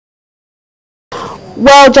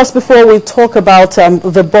Well, just before we talk about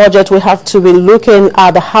the budget, we have to be looking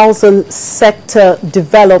at the housing sector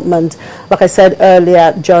development. Like I said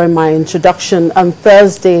earlier during my introduction, on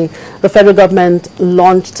Thursday, the federal government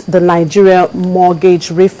launched the Nigerian Mortgage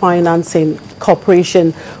Refinancing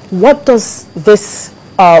Corporation. What does this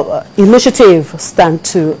initiative stand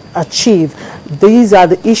to achieve? These are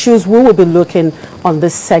the issues we will be looking on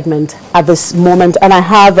this segment at this moment, and I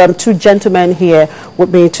have two gentlemen here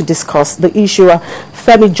with me to discuss the issue.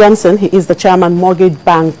 Femi Johnson, he is the chairman, Mortgage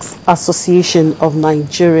Banks Association of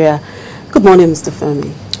Nigeria. Good morning, Mr.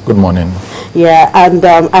 Femi. Good morning. Yeah, and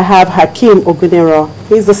I have Hakeem Ogunero.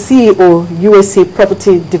 He's the CEO, UAC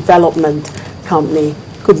Property Development Company.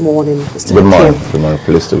 Good morning, Mr. Good morning. Hakeem. Good morning.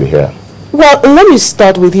 Pleased to be here. Well, let me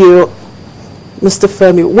start with you, Mr.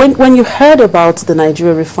 Femi. When you heard about the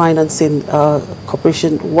Nigeria Refinancing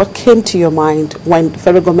Corporation, what came to your mind when the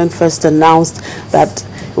federal government first announced that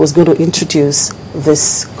it was going to introduce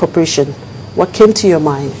this corporation? What came to your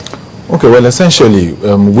mind? Okay, well, essentially,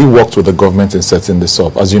 we worked with the government in setting this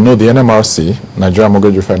up. As you know, the NMRC, Nigerian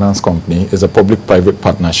Mortgage Refinance Company, is a public-private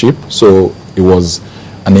partnership. So it was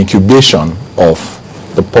an incubation of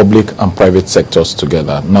the public and private sectors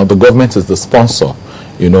together. Now, the government is the sponsor,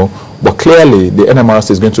 but clearly the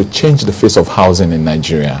NMRC is going to change the face of housing in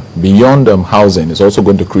Nigeria. Beyond housing, it's also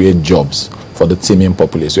going to create jobs for the teeming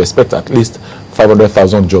populace. We expect at least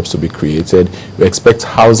 500,000 jobs to be created. We expect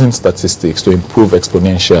housing statistics to improve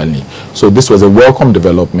exponentially. So this was a welcome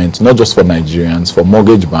development, not just for Nigerians, for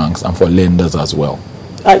mortgage banks and for lenders as well.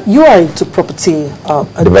 You are into property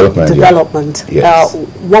development. Yeah. Yes.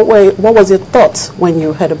 What was your thought when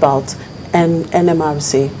you heard about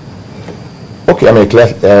NMRC? Okay, I mean,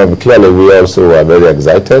 clearly we also are very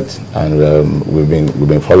excited, and we've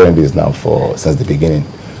been following this now since the beginning.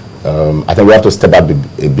 I think we have to step up a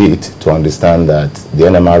bit to understand that the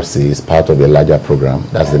NMRC is part of a larger program.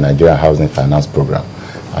 That's the Nigerian Housing Finance Program,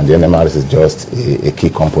 and the NMRC is just a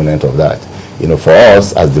key component of that. For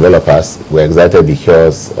us as developers, we're excited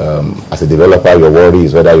because as a developer, your worry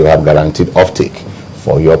is whether you have guaranteed offtake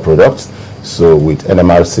for your products. So with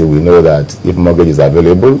NMRC, we know that if mortgage is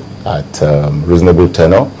available at reasonable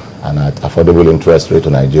tenor and at affordable interest rate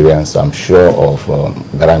to Nigerians, I'm sure of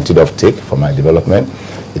guaranteed offtake for my development.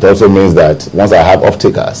 It also means that once I have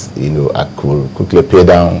off-takers, I could quickly pay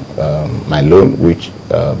down my loan, which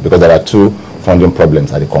because there are two funding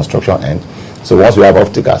problems at the construction end. So once you have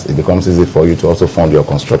off-takers, it becomes easy for you to also fund your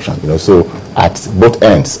construction. So at both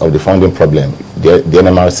ends of the funding problem, the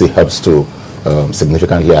NMRC helps to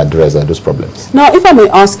significantly address those problems. Now, if I may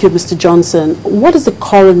ask you, Mr. Johnson, what is the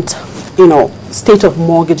current, state of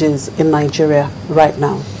mortgages in Nigeria right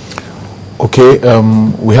now? Okay,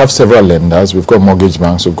 we have several lenders. We've got mortgage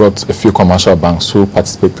banks. We've got a few commercial banks who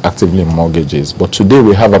participate actively in mortgages. But today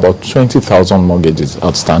we have about 20,000 mortgages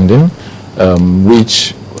outstanding,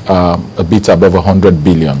 which are a bit above 100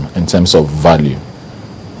 billion in terms of value.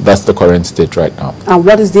 That's the current state right now. And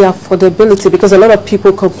what is the affordability? Because a lot of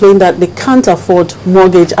people complain that they can't afford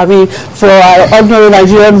mortgage. I mean, for an ordinary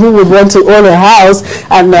Nigerian who would want to own a house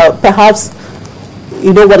and perhaps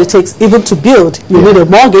what it takes even to build, you need a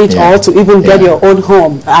mortgage or to even get your own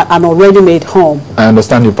home, an already made home. I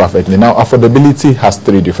understand you perfectly. Now, affordability has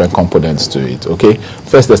three different components to it, okay?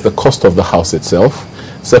 First, there's the cost of the house itself.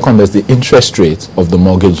 Second, there's the interest rate of the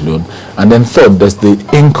mortgage loan. And then third, there's the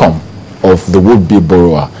income of the would-be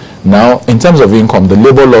borrower. Now, in terms of income, the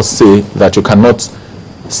labor laws say that you cannot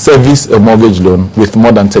service a mortgage loan with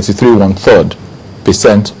more than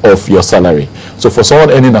 33.3% of your salary. So for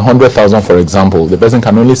someone earning 100,000, for example, the person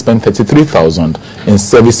can only spend 33,000 in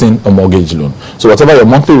servicing a mortgage loan. So whatever your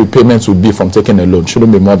monthly repayments would be from taking a loan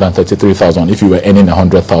shouldn't be more than 33,000 if you were earning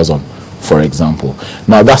 100,000. For example.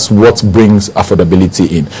 Now that's what brings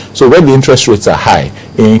affordability in. So when the interest rates are high,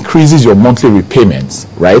 it increases your monthly repayments,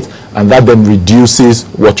 right? And that then reduces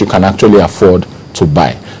what you can actually afford to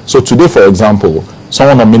buy. So today, for example,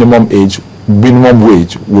 someone on minimum wage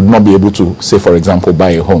would not be able to, say, for example,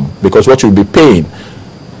 buy a home, because what you'll be paying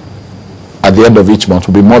at the end of each month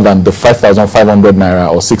will be more than the 5,500 naira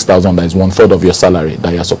or 6,000 that is 1/3 of your salary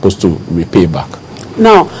that you're supposed to repay back.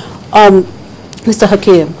 Now, Mr.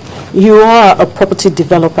 Hakeem, you are a property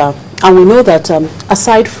developer, and we know that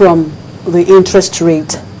aside from the interest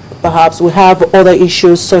rate, perhaps we have other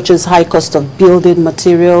issues such as high cost of building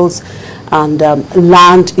materials and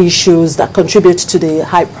land issues that contribute to the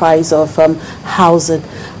high price of housing.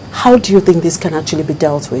 How do you think this can actually be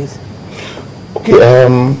dealt with? Okay,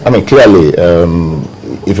 I mean, clearly,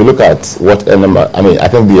 if you look at what I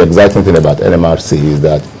think the exciting thing about NMRC is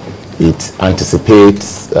that it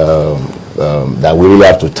anticipates that we really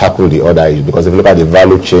have to tackle the other issue, because if you look at the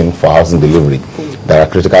value chain for housing delivery, there are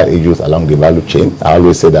critical issues along the value chain. I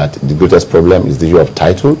always say that the greatest problem is the issue of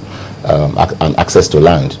title and access to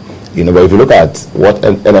land. But if you look at what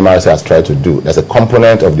NMRC has tried to do, there's a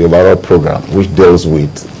component of the overall program which deals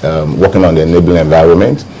with working on the enabling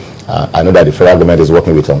environment. I know that the federal government is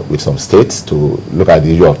working with some states to look at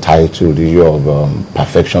the issue of title, the issue of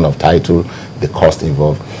perfection of title, the cost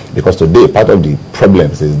involved. Because today, part of the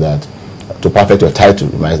problems is that to perfect your title,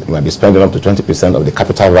 you might be spending up to 20% of the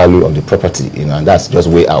capital value of the property, and that's just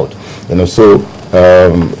way out. So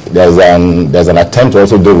there's an attempt to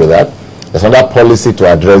also deal with that. There's another policy to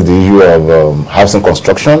address the issue of housing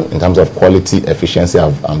construction in terms of quality, efficiency,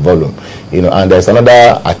 and volume. And there's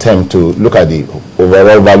another attempt to look at the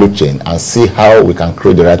overall value chain and see how we can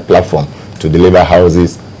create the right platform to deliver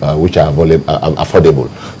houses which are affordable.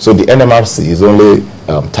 So the NMRC is only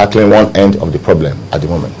tackling one end of the problem at the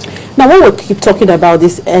moment. Now, when we keep talking about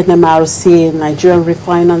this NMRC, Nigerian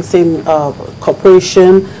Refinancing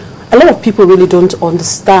Corporation, a lot of people really don't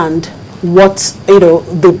understand what,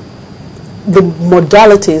 the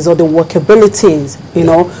modalities or the workabilities,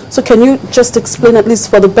 So can you just explain, at least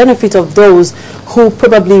for the benefit of those who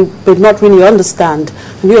probably did not really understand,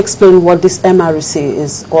 can you explain what this MRC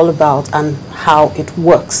is all about and how it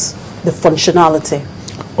works, the functionality?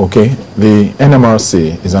 Okay, the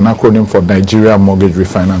NMRC is an acronym for Nigeria Mortgage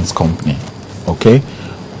Refinance Company. Okay,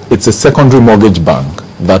 it's a secondary mortgage bank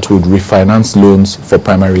that would refinance loans for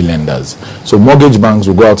primary lenders. So mortgage banks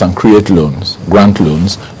will go out and create loans, grant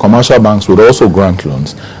loans. Commercial banks would also grant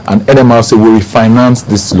loans, and NMRC will refinance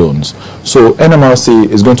these loans. So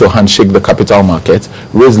NMRC is going to handshake the capital market,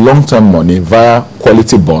 raise long-term money via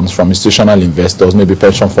quality bonds from institutional investors, maybe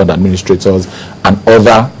pension fund administrators, and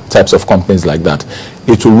other types of companies like that.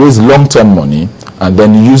 It will raise long-term money and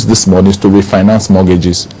then use this money to refinance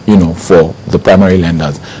mortgages, for the primary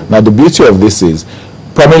lenders. Now, the beauty of this is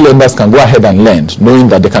primary lenders can go ahead and lend, knowing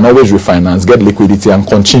that they can always refinance, get liquidity, and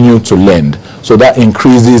continue to lend. So that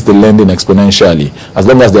increases the lending exponentially. As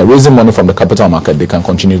long as they're raising money from the capital market, they can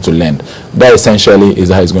continue to lend. That essentially is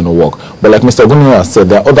how it's going to work. But like Mr. Gunyo has said,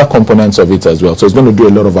 there are other components of it as well. So it's going to do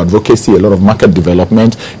a lot of advocacy, a lot of market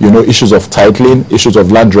development, issues of titling, issues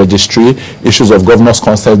of land registry, issues of governor's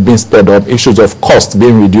consent being sped up, issues of cost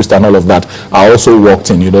being reduced, and all of that are also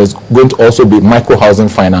worked in. There's going to also be micro-housing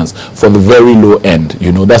finance for the very low end.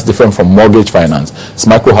 That's different from mortgage finance. It's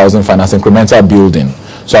micro-housing finance, incremental building.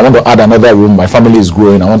 So I want to add another room. My family is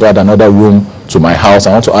growing. I want to add another room to my house.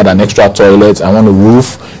 I want to add an extra toilet. I want a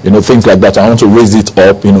roof, things like that. I want to raise it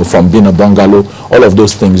up, from being a bungalow. All of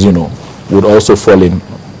those things, would also fall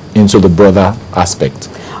into the broader aspect.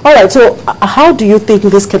 All right. So how do you think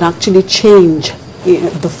this can actually change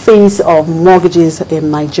the face of mortgages in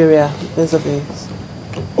Nigeria?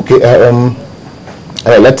 Okay.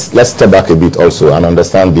 Let's step back a bit also and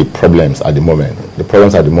understand the problems at the moment. The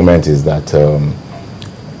problems at the moment is that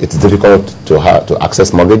it's difficult to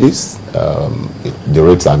access mortgages. The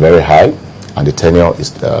rates are very high, and the tenure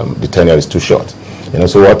is too short.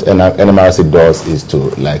 So what NMRC does is to,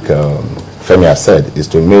 like Femi has said, is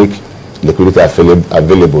to make liquidity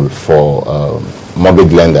available for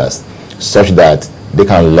mortgage lenders, such that they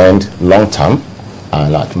can lend long term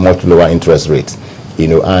and at much lower interest rates.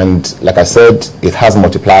 And like I said, it has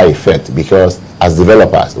multiplier effect, because as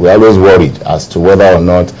developers, we're always worried as to whether or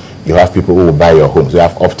not you have people who will buy your homes. You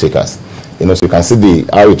have off-takers. So you can see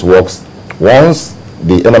how it works. Once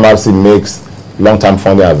the NMRC makes long-term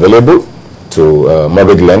funding available to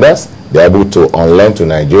mortgage lenders, they're able to on-lend to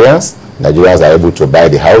Nigerians. Nigerians are able to buy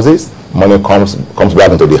the houses. Money comes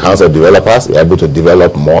back into the hands of developers. We're able to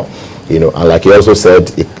develop more. And like he also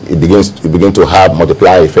said, it begins to have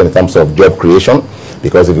multiplier effect in terms of job creation.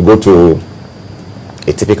 Because if you go to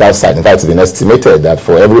a typical site, in fact, it's been estimated that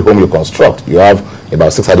for every home you construct, you have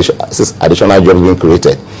about six additional jobs being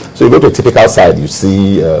created. So you go to a typical site, you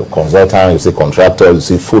see consultants, you see contractors,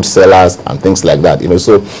 you see food sellers, and things like that.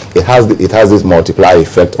 So it has this multiplier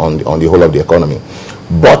effect on the whole of the economy.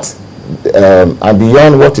 But and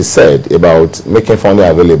beyond what is said about making funding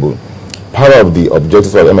available, part of the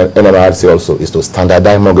objectives of NMRC also is to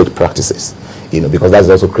standardize mortgage practices. Because that's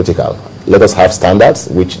also critical. Let us have standards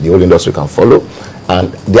which the whole industry can follow.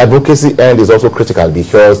 And the advocacy end is also critical,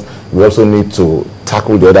 because we also need to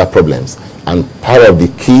tackle the other problems. And part of the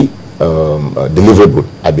key deliverable,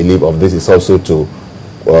 I believe, of this is also to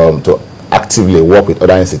actively work with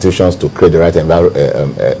other institutions to create the right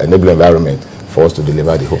enabling environment for us to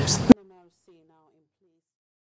deliver the homes.